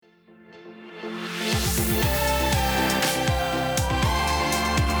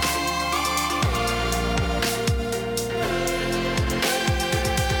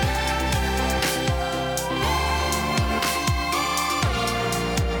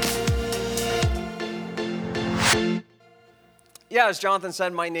Yeah, as Jonathan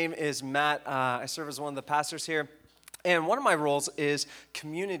said, my name is Matt. I serve as one of the pastors here. And one of my roles is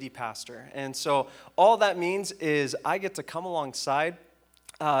community pastor. And so all that means is I get to come alongside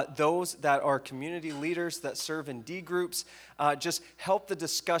those that are community leaders that serve in D groups, just help the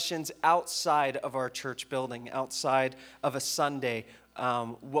discussions outside of our church building, outside of a Sunday.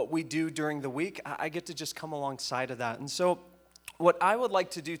 What we do during the week, I get to just come alongside of that. And so what I would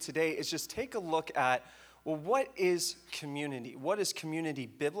like to do today is just take a look at, well, what is community? What is community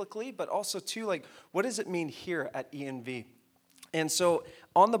biblically? But also, too, like, what does it mean here at ENV? And so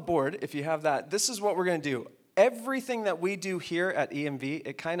on the board, if you have that, this is what we're going to do. Everything that we do here at ENV,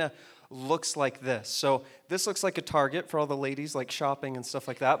 it kind of looks like this. So this looks like a Target for all the ladies, like shopping and stuff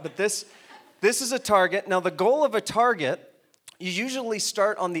like that. But this is a Target. Now, the goal of a Target, you usually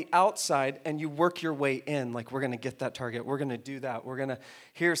start on the outside and you work your way in. Like, we're going to get that target. We're going to do that.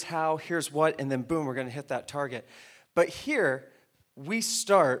 Here's how, here's what, and then boom, we're going to hit that target. But here, we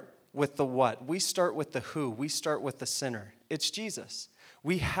start with the what. We start with the who. We start with the sinner. It's Jesus.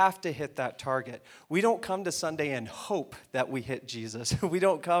 We have to hit that target. We don't come to Sunday and hope that we hit Jesus. We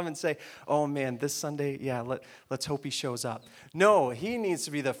don't come and say, oh man, this Sunday, yeah, let's hope he shows up. No, he needs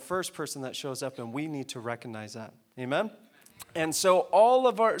to be the first person that shows up, and we need to recognize that. Amen? And so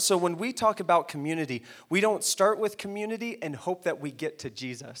when we talk about community, we don't start with community and hope that we get to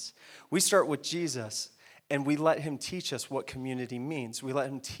Jesus. We start with Jesus, and we let him teach us what community means. We let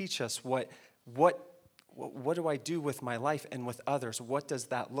him teach us what do I do with my life and with others? What does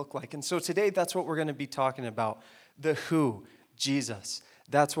that look like? And so today, that's what we're going to be talking about. The who, Jesus.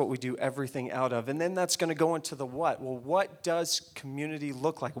 That's what we do everything out of. And then that's going to go into the what. Well, what does community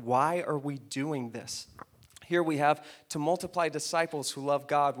look like? Why are we doing this? Here we have to multiply disciples who love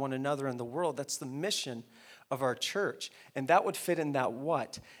God, one another, and the world. That's the mission of our church. And that would fit in that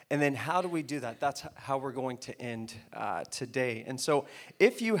what. And then how do we do that? That's how we're going to end today. And so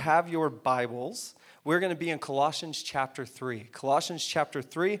if you have your Bibles, we're going to be in Colossians chapter 3. Colossians chapter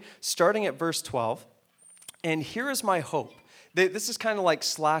 3, starting at verse 12. And here is my hope. This is kind of like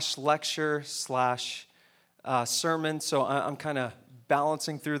 /lecture/ sermon. So I'm kind of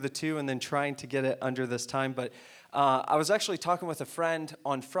balancing through the two and then trying to get it under this time. But I was actually talking with a friend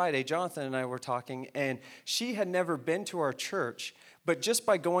on Friday. Jonathan and I were talking, and she had never been to our church. But just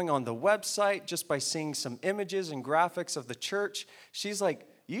by going on the website, just by seeing some images and graphics of the church, she's like,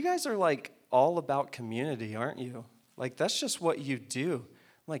 you guys are like all about community, aren't you? Like, that's just what you do.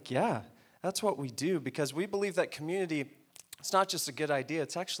 I'm like, yeah, that's what we do, because we believe that community, it's not just a good idea,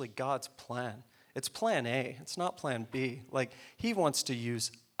 it's actually God's plan. It's plan A. It's not plan B. Like, he wants to use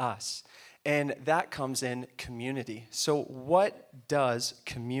us. And that comes in community. So what does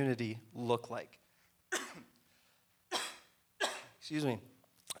community look like? Excuse me.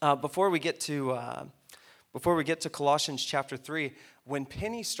 Before we get to Colossians chapter 3, when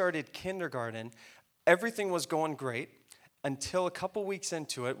Penny started kindergarten, everything was going great. Until a couple weeks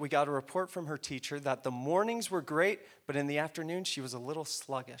into it, we got a report from her teacher that the mornings were great, but in the afternoon, she was a little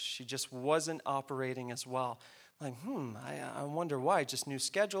sluggish. She just wasn't operating as well. Like, I wonder why, just new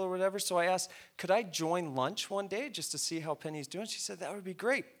schedule or whatever. So I asked, could I join lunch one day just to see how Penny's doing? She said, that would be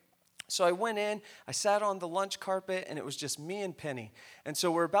great. So I went in, I sat on the lunch carpet, and it was just me and Penny. And so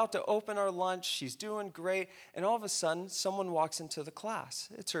we're about to open our lunch. She's doing great. And all of a sudden, someone walks into the class.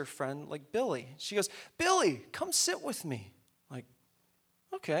 It's her friend, like Billy. She goes, Billy, come sit with me. Like,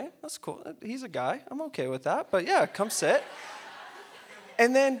 okay, that's cool. He's a guy. I'm okay with that. But yeah, come sit.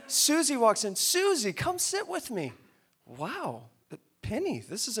 And then Susie walks in. Susie, come sit with me. Wow. Penny,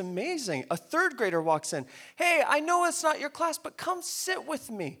 this is amazing. A third grader walks in. Hey, I know it's not your class, but come sit with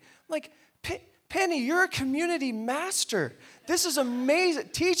me. I'm like, Penny, you're a community master. This is amazing.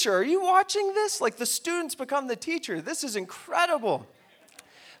 Teacher, are you watching this? Like, the students become the teacher. This is incredible.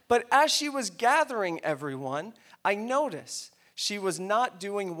 But as she was gathering everyone, I noticed she was not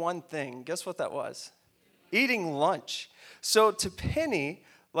doing one thing. Guess what that was? Eating lunch. So to Penny,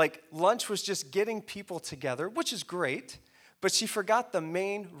 like, lunch was just getting people together, which is great. But she forgot the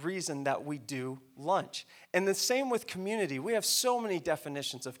main reason that we do lunch. And the same with community. We have so many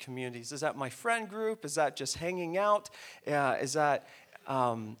definitions of communities. Is that my friend group? Is that just hanging out? Is that,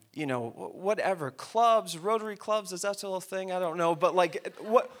 whatever, clubs, Rotary clubs? Is that still a thing? I don't know. But like,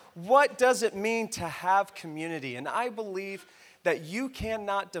 what does it mean to have community? And I believe that you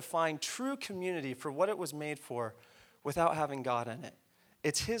cannot define true community for what it was made for without having God in it.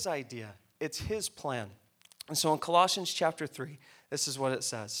 It's his idea. It's his plan. And so in Colossians chapter 3, This is what it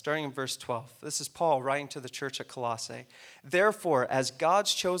says, starting in verse 12. This is Paul writing to the church at Colossae. Therefore, as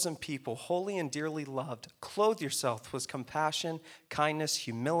God's chosen people, holy and dearly loved, clothe yourself with compassion, kindness,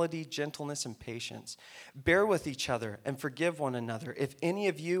 humility, gentleness, and patience. Bear with each other and forgive one another. If any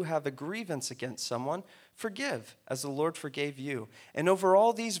of you have a grievance against someone, forgive, as the Lord forgave you. And over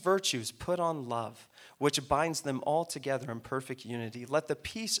all these virtues, put on love, which binds them all together in perfect unity. Let the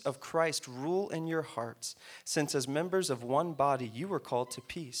peace of Christ rule in your hearts, since as members of one body you were called to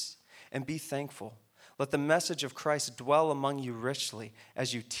peace, and be thankful. Let the message of Christ dwell among you richly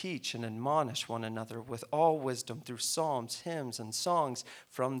as you teach and admonish one another with all wisdom through psalms, hymns, and songs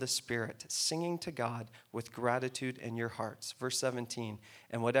from the Spirit, singing to God with gratitude in your hearts. Verse 17,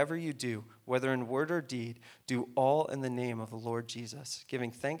 and whatever you do, whether in word or deed, do all in the name of the Lord Jesus,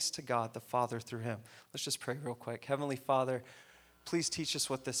 giving thanks to God the Father through him. Let's just pray real quick. Heavenly Father, please teach us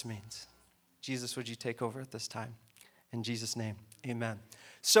what this means. Jesus, would you take over at this time? In Jesus' name, amen.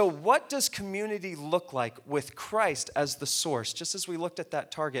 So what does community look like with Christ as the source? Just as we looked at that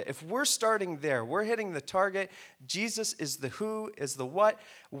target, if we're starting there, we're hitting the target, Jesus is the who, is the what.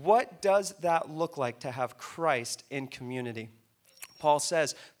 What does that look like to have Christ in community? Paul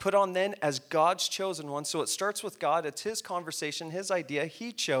says, put on then as God's chosen one. So it starts with God. It's his conversation, his idea.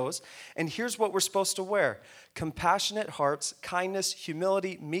 He chose. And here's what we're supposed to wear: compassionate hearts, kindness,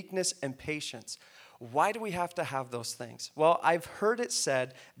 humility, meekness, and patience. Why do we have to have those things? Well, I've heard it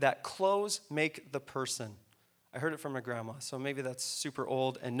said that clothes make the person. I heard it from my grandma, so maybe that's super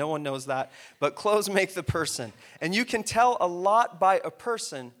old and no one knows that. But clothes make the person. And you can tell a lot by a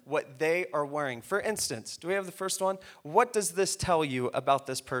person what they are wearing. For instance, do we have the first one? What does this tell you about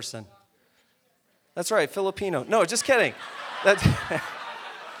this person? That's right, Filipino. No, just kidding.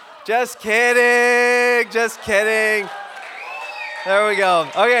 Just kidding. Just kidding. There we go.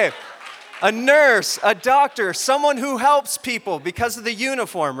 Okay. A nurse, a doctor, someone who helps people because of the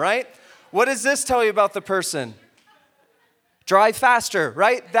uniform, right? What does this tell you about the person? Drive faster,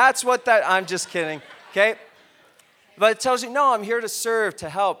 right? That's what that, I'm just kidding, okay? But it tells you, no, I'm here to serve, to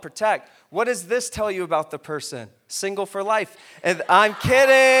help, protect. What does this tell you about the person? Single for life. And I'm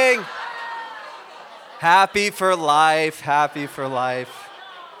kidding. Happy for life, happy for life.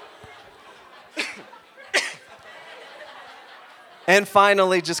 And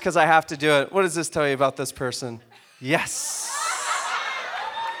finally, just because I have to do it, what does this tell you about this person? Yes.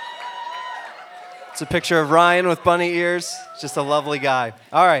 It's a picture of Ryan with bunny ears. Just a lovely guy.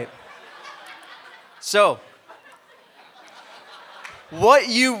 All right. So, what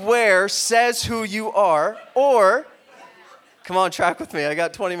you wear says who you are, or, come on, track with me. I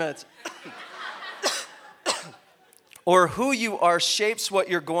got 20 minutes. Or who you are shapes what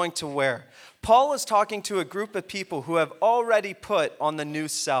you're going to wear. Paul is talking to a group of people who have already put on the new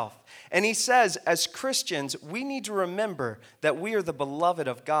self. And he says, as Christians, we need to remember that we are the beloved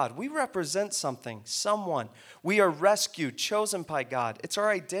of God. We represent something, someone. We are rescued, chosen by God. It's our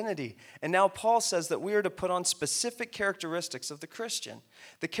identity. And now Paul says that we are to put on specific characteristics of the Christian,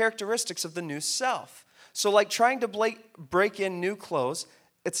 the characteristics of the new self. So like trying to break in new clothes,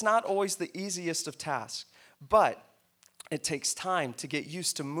 it's not always the easiest of tasks. But it takes time to get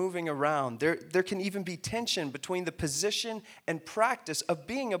used to moving around. There can even be tension between the position and practice of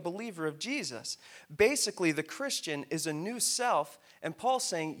being a believer of Jesus. Basically, the Christian is a new self, and Paul's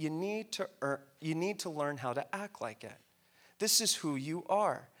saying you need to learn how to act like it. This is who you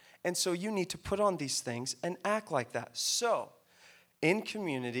are. And so you need to put on these things and act like that. So, in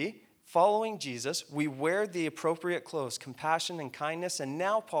community, following Jesus, we wear the appropriate clothes, compassion and kindness, and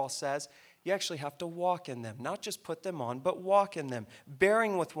now Paul says, you actually have to walk in them, not just put them on, but walk in them,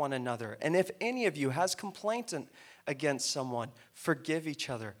 bearing with one another. And if any of you has complaint against someone, forgive each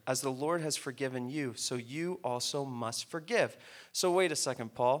other, as the Lord has forgiven you, so you also must forgive. So wait a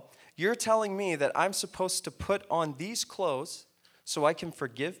second, Paul. You're telling me that I'm supposed to put on these clothes so I can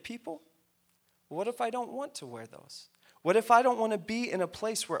forgive people? What if I don't want to wear those? What if I don't want to be in a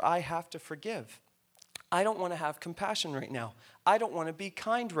place where I have to forgive? I don't want to have compassion right now. I don't want to be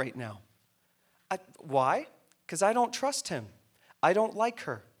kind right now. Why? Because I don't trust him. I don't like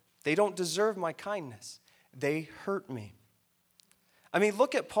her. They don't deserve my kindness. They hurt me. I mean,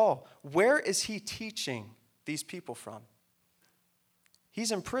 look at Paul. Where is he teaching these people from?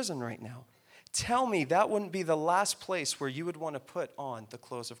 He's in prison right now. Tell me that wouldn't be the last place where you would want to put on the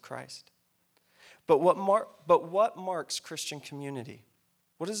clothes of Christ. But what marks Christian community?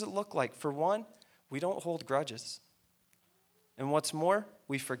 What does it look like? For one, we don't hold grudges. And what's more,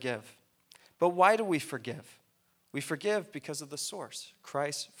 we forgive. But why do we forgive? We forgive because of the source.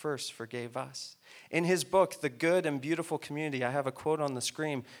 Christ first forgave us. In his book, The Good and Beautiful Community, I have a quote on the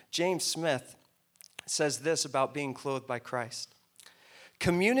screen. James Smith says this about being clothed by Christ.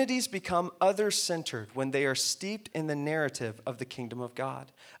 Communities become other-centered when they are steeped in the narrative of the kingdom of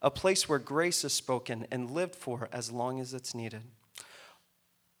God, a place where grace is spoken and lived for as long as it's needed.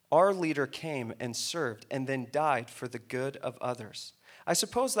 Our leader came and served and then died for the good of others. I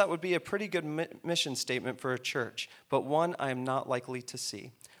suppose that would be a pretty good mission statement for a church, but one I am not likely to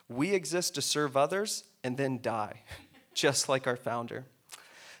see. We exist to serve others and then die, just like our founder.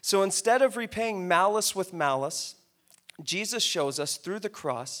 So instead of repaying malice with malice, Jesus shows us through the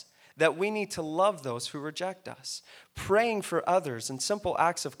cross that we need to love those who reject us, praying for others and simple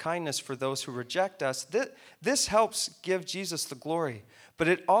acts of kindness for those who reject us. This helps give Jesus the glory, but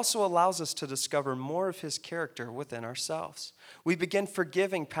it also allows us to discover more of his character within ourselves. We begin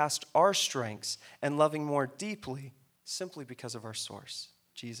forgiving past our strengths and loving more deeply simply because of our source,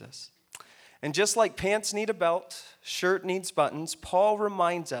 Jesus. And just like pants need a belt, shirt needs buttons, Paul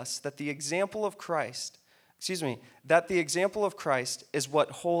reminds us that the example of Christ is what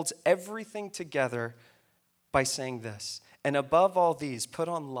holds everything together by saying this. And above all these, put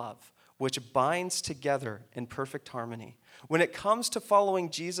on love, which binds together in perfect harmony. When it comes to following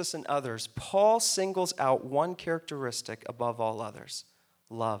Jesus and others, Paul singles out one characteristic above all others: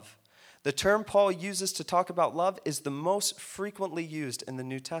 love. The term Paul uses to talk about love is the most frequently used in the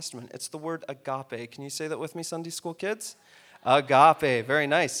New Testament. It's the word agape. Can you say that with me, Sunday school kids? Agape, very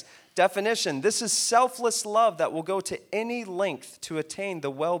nice. Definition: this is selfless love that will go to any length to attain the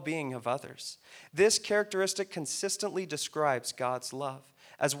well-being of others. This characteristic consistently describes God's love,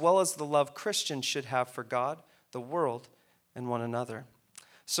 as well as the love Christians should have for God, the world, and one another.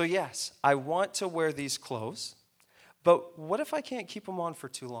 So yes, I want to wear these clothes, but what if I can't keep them on for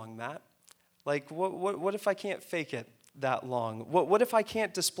too long, Matt? Like, what if I can't fake it that long? What if I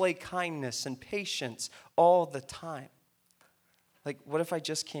can't display kindness and patience all the time? Like, what if I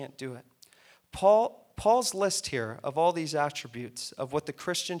just can't do it? Paul's list here of all these attributes of what the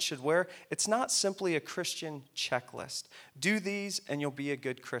Christian should wear, it's not simply a Christian checklist. Do these and you'll be a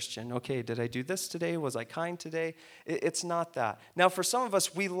good Christian. Okay, did I do this today? Was I kind today? It's not that. Now, for some of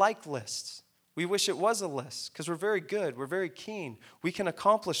us, we like lists. We wish it was a list because we're very good. We're very keen. We can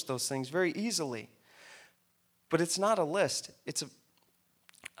accomplish those things very easily. But it's not a list. It's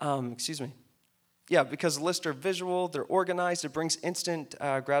because lists are visual, they're organized, it brings instant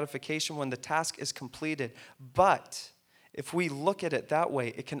gratification when the task is completed. But if we look at it that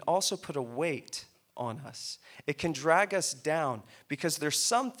way, it can also put a weight on us. It can drag us down because there's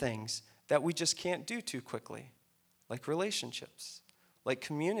some things that we just can't do too quickly, like relationships, like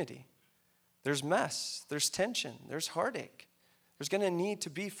community. There's mess, there's tension, there's heartache. There's going to need to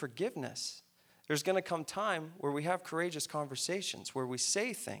be forgiveness. There's going to come time where we have courageous conversations, where we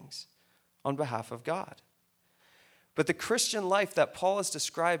say things on behalf of God. But the Christian life that Paul is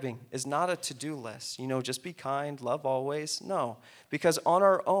describing is not a to-do list. Just be kind, love always. No, because on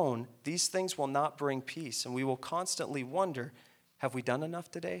our own, these things will not bring peace, and we will constantly wonder, have we done enough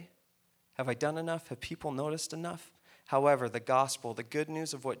today? Have I done enough? Have people noticed enough? However, the gospel, the good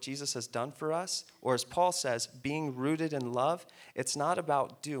news of what Jesus has done for us, or as Paul says, being rooted in love, it's not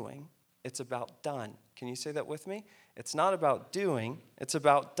about doing, it's about done. Can you say that with me? It's not about doing, it's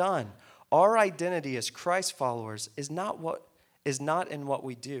about done. Our identity as Christ followers is not in what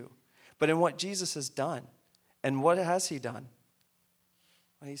we do, but in what Jesus has done. And what has he done?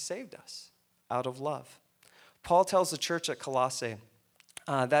 Well, he saved us out of love. Paul tells the church at Colossae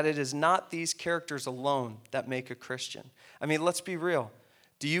that it is not these characters alone that make a Christian. I mean, let's be real.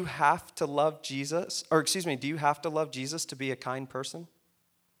 Do you have to love Jesus? Do you have to love Jesus to be a kind person?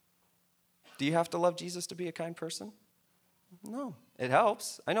 Do you have to love Jesus to be a kind person? No, it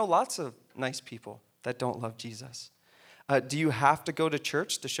helps. I know lots of nice people that don't love Jesus. Do you have to go to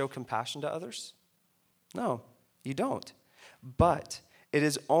church to show compassion to others? No, you don't. But it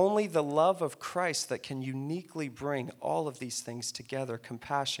is only the love of Christ that can uniquely bring all of these things together: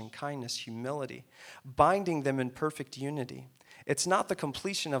 compassion, kindness, humility, binding them in perfect unity. It's not the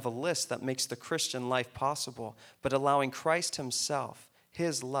completion of a list that makes the Christian life possible, but allowing Christ himself,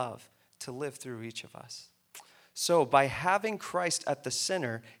 his love, to live through each of us. So by having Christ at the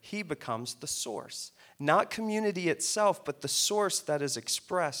center, he becomes the source. Not community itself, but the source that is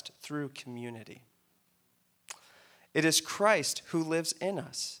expressed through community. It is Christ who lives in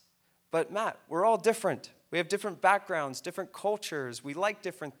us. But Matt, we're all different. We have different backgrounds, different cultures. We like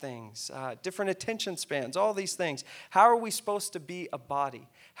different things, different attention spans, all these things. How are we supposed to be a body?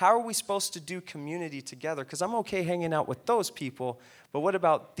 How are we supposed to do community together? Because I'm okay hanging out with those people, but what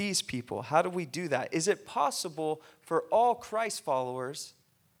about these people? How do we do that? Is it possible for all Christ followers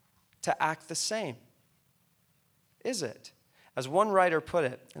to act the same? Is it? As one writer put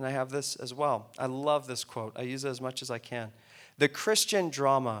it, and I have this as well, I love this quote. I use it as much as I can. The Christian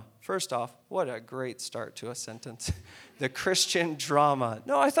drama. First off, what a great start to a sentence. The Christian drama.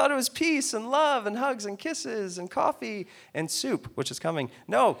 No, I thought it was peace and love and hugs and kisses and coffee and soup, which is coming.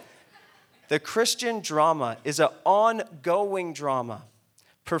 No, the Christian drama is an ongoing drama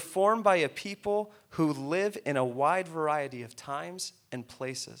performed by a people who live in a wide variety of times and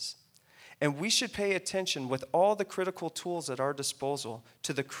places. And we should pay attention with all the critical tools at our disposal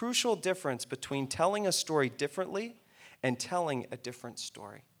to the crucial difference between telling a story differently and telling a different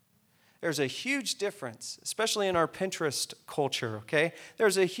story. There's a huge difference, especially in our Pinterest culture, okay?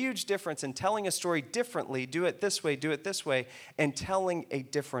 There's a huge difference in telling a story differently, do it this way, and telling a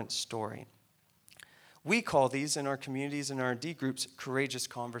different story. We call these in our communities and our D groups courageous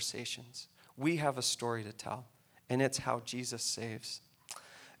conversations. We have a story to tell, and it's how Jesus saves.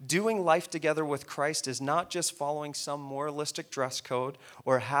 Doing life together with Christ is not just following some moralistic dress code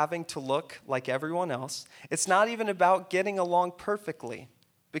or having to look like everyone else. It's not even about getting along perfectly,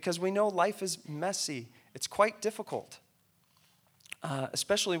 because we know life is messy. It's quite difficult,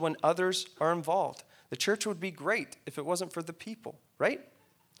 especially when others are involved. The church would be great if it wasn't for the people, right?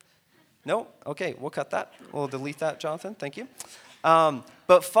 No? Okay, we'll cut that. We'll delete that, Jonathan. Thank you.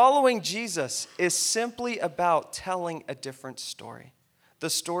 But following Jesus is simply about telling a different story. The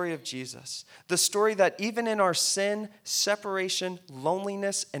story of Jesus. The story that even in our sin, separation,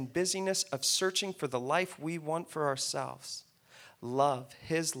 loneliness, and busyness of searching for the life we want for ourselves,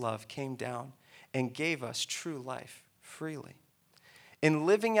 His love came down and gave us true life freely. In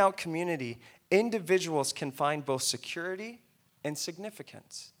living out community, individuals can find both security and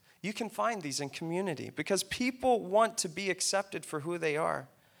significance. You can find these in community because people want to be accepted for who they are,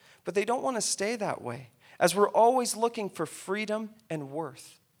 but they don't want to stay that way, as we're always looking for freedom and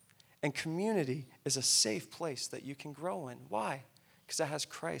worth. And community is a safe place that you can grow in. Why? Because it has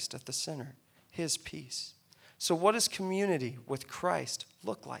Christ at the center, His peace. So what does community with Christ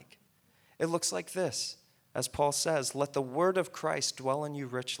look like? It looks like this. As Paul says, let the word of Christ dwell in you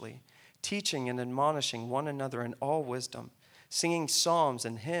richly, teaching and admonishing one another in all wisdom, singing psalms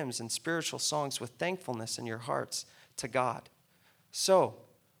and hymns and spiritual songs with thankfulness in your hearts to God. So,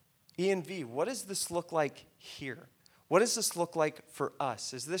 ENV, what does this look like here? What does this look like for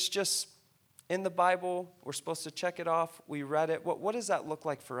us? Is this just in the Bible? We're supposed to check it off. We read it. What does that look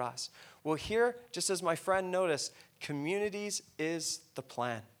like for us? Well, here, just as my friend noticed, communities is the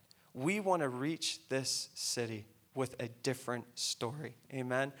plan. We want to reach this city with a different story.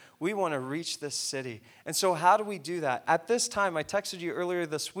 Amen? We want to reach this city. And so how do we do that? At this time, I texted you earlier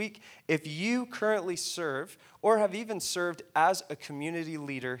this week, if you currently serve or have even served as a community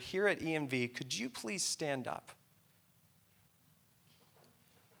leader here at EMV, could you please stand up?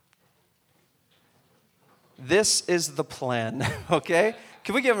 This is the plan, okay?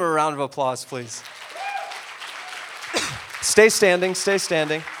 Can we give him a round of applause, please? Stay standing, stay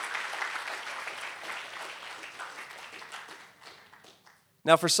standing.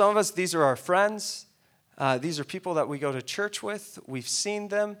 Now, for some of us, these are our friends. These are people that we go to church with. We've seen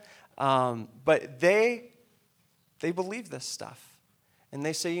them. But they believe this stuff. And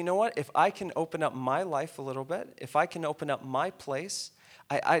they say, you know what? If I can open up my life a little bit, if I can open up my place,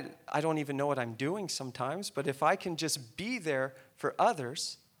 I don't even know what I'm doing sometimes, but if I can just be there for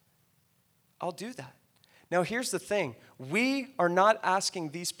others, I'll do that. Now, here's the thing. We are not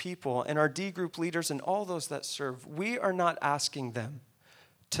asking these people and our D group leaders and all those that serve, we are not asking them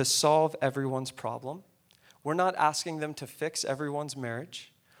to solve everyone's problem. We're not asking them to fix everyone's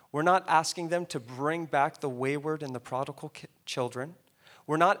marriage. We're not asking them to bring back the wayward and the prodigal children.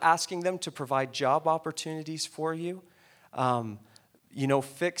 We're not asking them to provide job opportunities for you,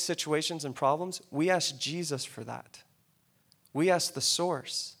 fix situations and problems. We ask Jesus for that. We ask the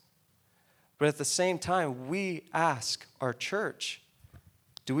source. But at the same time, we ask our church,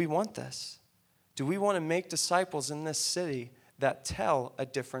 do we want this? Do we want to make disciples in this city that tell a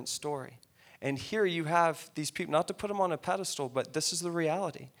different story? And here you have these people, not to put them on a pedestal, but this is the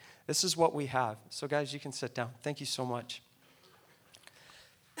reality. This is what we have. So guys, you can sit down. Thank you so much.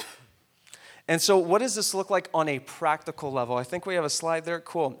 And so what does this look like on a practical level? I think we have a slide there.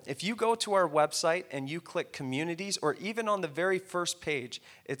 Cool. If you go to our website and you click communities, or even on the very first page,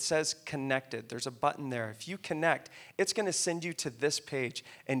 it says connected. There's a button there. If you connect, it's going to send you to this page.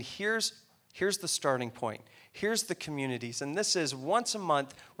 And here's the starting point. Here's the communities. And this is once a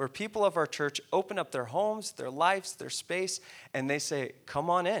month where people of our church open up their homes, their lives, their space, and they say, come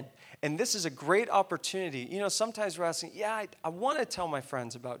on in. And this is a great opportunity. You know, sometimes we're asking, I want to tell my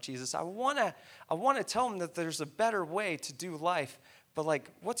friends about Jesus. I want to tell them that there's a better way to do life. But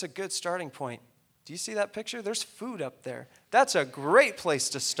what's a good starting point? Do you see that picture? There's food up there. That's a great place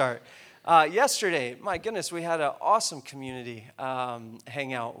to start. Yesterday, my goodness, we had an awesome community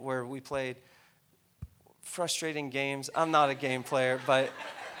hangout where we played frustrating games. I'm not a game player, but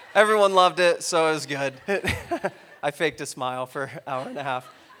everyone loved it, so it was good. I faked a smile for an hour and a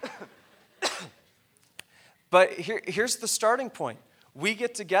half. But here's the starting point. We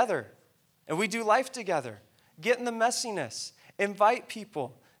get together, and we do life together. Get in the messiness. Invite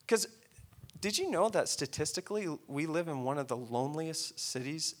people. Because did you know that statistically we live in one of the loneliest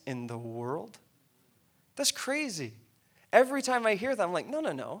cities in the world? That's crazy. Every time I hear that, I'm like,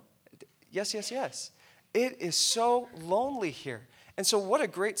 no. Yes. It is so lonely here. And so what a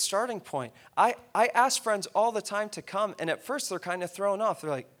great starting point. I ask friends all the time to come, and at first they're kind of thrown off. They're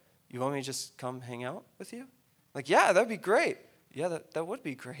like, you want me to just come hang out with you? Like, yeah, that'd be great. Yeah, that would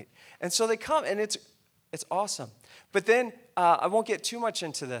be great. And so they come, and it's awesome. But then, I won't get too much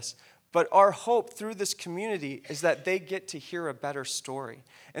into this, but our hope through this community is that they get to hear a better story.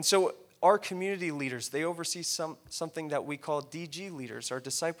 And so our community leaders, they oversee something that we call DG leaders, our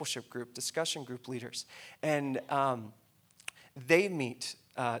discipleship group, discussion group leaders. And they meet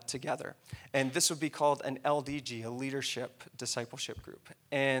together. And this would be called an LDG, a leadership discipleship group.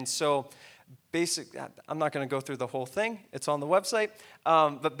 And so I'm not going to go through the whole thing. It's on the website.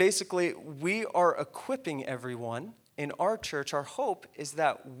 But basically, we are equipping everyone in our church. Our hope is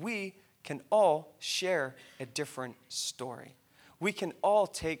that we can all share a different story. We can all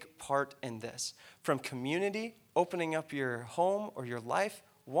take part in this. From community, opening up your home or your life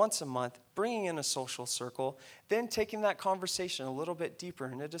once a month, bringing in a social circle, then taking that conversation a little bit deeper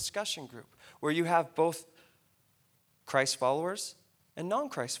in a discussion group where you have both Christ followers and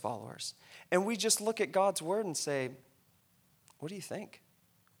non-Christ followers. And we just look at God's word and say, what do you think?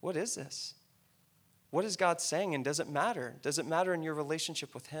 What is this? What is God saying, and does it matter? Does it matter in your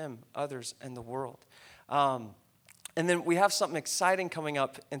relationship with him, others, and the world? And then we have something exciting coming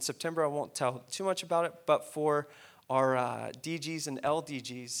up in September. I won't tell too much about it, but for our DGs and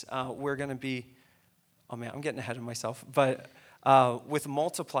LDGs, we're going to be, I'm getting ahead of myself, but with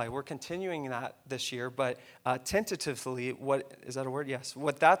Multiply, we're continuing that this year, but tentatively, is that a word? Yes.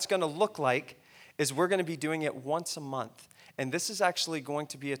 What that's going to look like is we're going to be doing it once a month. And this is actually going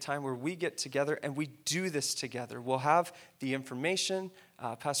to be a time where we get together and we do this together. We'll have the information.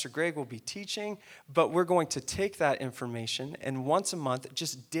 Pastor Greg will be teaching, but we're going to take that information and once a month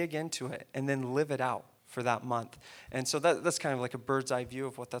just dig into it and then live it out for that month. And so that's kind of like a bird's eye view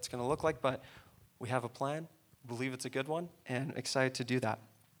of what that's going to look like, but we have a plan, believe it's a good one, and excited to do that.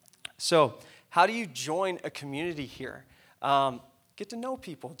 So how do you join a community here? Get to know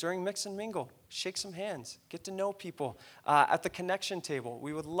people during Mix and Mingle. Shake some hands. Get to know people. At the connection table,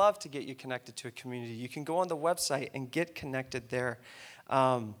 we would love to get you connected to a community. You can go on the website and get connected there.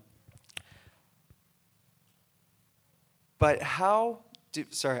 But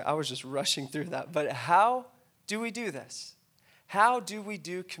sorry, I was just rushing through that. But how do we do this? How do we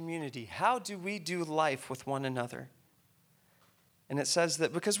do community? How do we do life with one another? And it says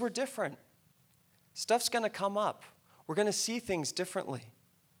that because we're different, stuff's going to come up. We're going to see things differently.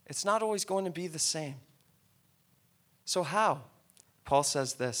 It's not always going to be the same. So how? Paul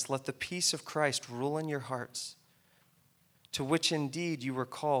says this, let the peace of Christ rule in your hearts, to which indeed you were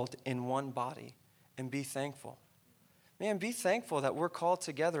called in one body, and be thankful. Man, be thankful that we're called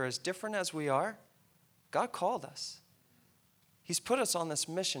together as different as we are. God called us. He's put us on this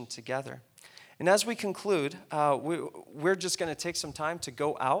mission together. And as we conclude, we're just going to take some time to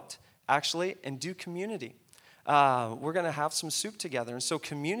go out, actually, and do community. We're going to have some soup together. And so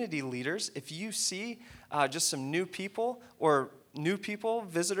community leaders, if you see just some new people or new people,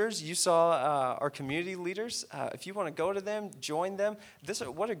 visitors, you saw our community leaders. If you want to go to them, join them.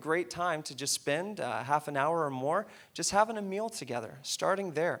 What a great time to just spend half an hour or more just having a meal together,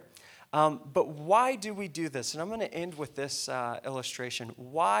 starting there. But why do we do this? And I'm going to end with this illustration.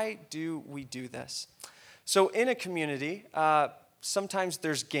 Why do we do this? So in a community, sometimes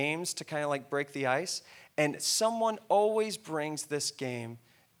there's games to kind of like break the ice. And someone always brings this game,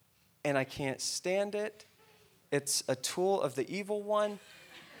 and I can't stand it. It's a tool of the evil one.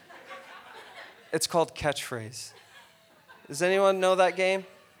 It's called catchphrase. Does anyone know that game?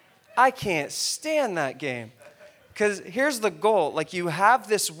 I can't stand that game. Because here's the goal. Like, you have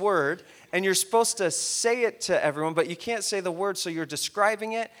this word, and you're supposed to say it to everyone, but you can't say the word, so you're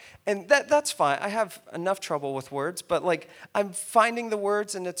describing it. And that's fine. I have enough trouble with words, but, like, I'm finding the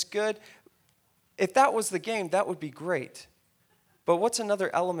words, and it's good. If that was the game, that would be great. But what's another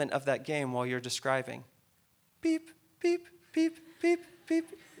element of that game while you're describing? Beep, beep, beep, beep, beep.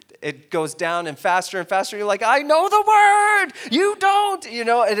 It goes down and faster. You're like, I know the word. You don't,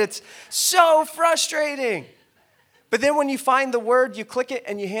 and it's so frustrating. But then when you find the word, you click it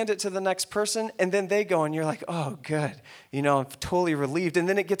and you hand it to the next person, and then they go and you're like, oh, good. You know, I'm totally relieved. And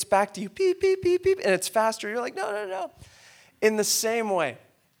then it gets back to you, beep, beep, beep, beep, and it's faster. You're like, no, no, no. In the same way,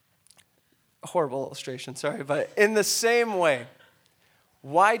 horrible illustration, sorry, but in the same way,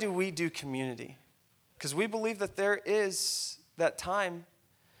 why do we do community? Because we believe that that time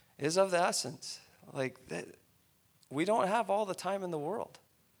is of the essence. Like, we don't have all the time in the world.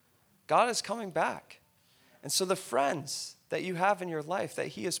 God is coming back. And so the friends that you have in your life that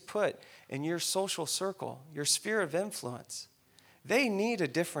he has put in your social circle, your sphere of influence, they need a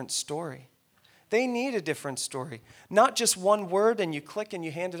different story. They need a different story. Not just one word and you click and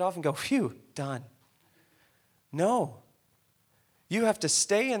you hand it off and go, phew, done. No. You have to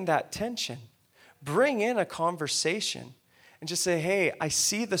stay in that tension. Bring in a conversation and just say, hey, I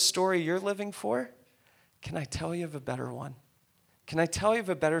see the story you're living for. Can I tell you of a better one? Can I tell you of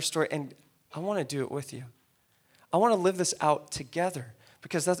a better story? And I want to do it with you. I want to live this out together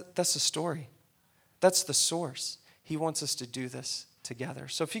because that's the story. That's the source. He wants us to do this together.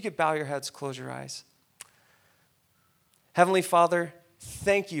 So if you could bow your heads, close your eyes. Heavenly Father,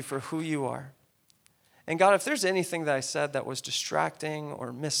 thank you for who you are. And God, if there's anything that I said that was distracting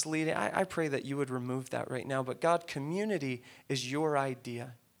or misleading, I pray that you would remove that right now. But God, community is your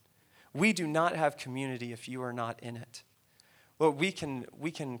idea. We do not have community if you are not in it. Lord, we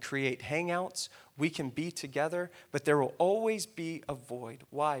can create hangouts, we can be together, but there will always be a void.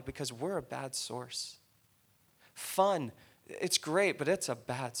 Why? Because we're a bad source. Fun, it's great, but it's a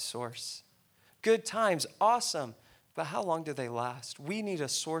bad source. Good times, awesome, but how long do they last? We need a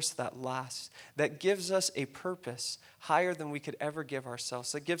source that lasts, that gives us a purpose higher than we could ever give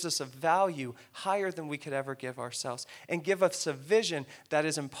ourselves, that gives us a value higher than we could ever give ourselves, and give us a vision that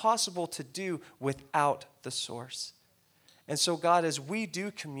is impossible to do without the source. And so, God, as we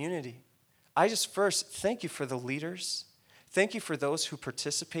do community, I just first thank you for the leaders. Thank you for those who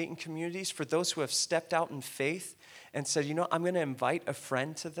participate in communities, for those who have stepped out in faith and said, you know, I'm going to invite a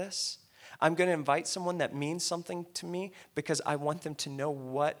friend to this. I'm going to invite someone that means something to me because I want them to know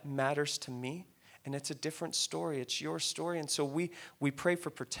what matters to me. And it's a different story. It's your story. And so we pray for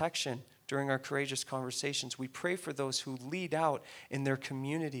protection during our courageous conversations. We pray for those who lead out in their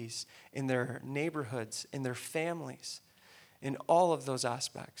communities, in their neighborhoods, in their families, in all of those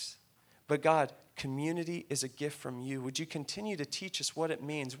aspects. But God, community is a gift from you. Would you continue to teach us what it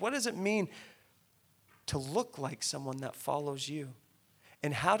means? What does it mean to look like someone that follows you?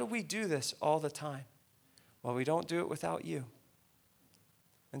 And how do we do this all the time? Well, we don't do it without you.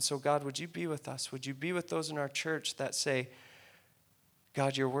 And so, God, would you be with us? Would you be with those in our church that say,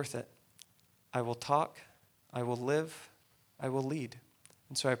 God, you're worth it. I will talk, I will live, I will lead.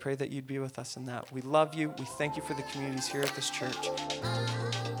 And so I pray that you'd be with us in that. We love you. We thank you for the communities here at this church.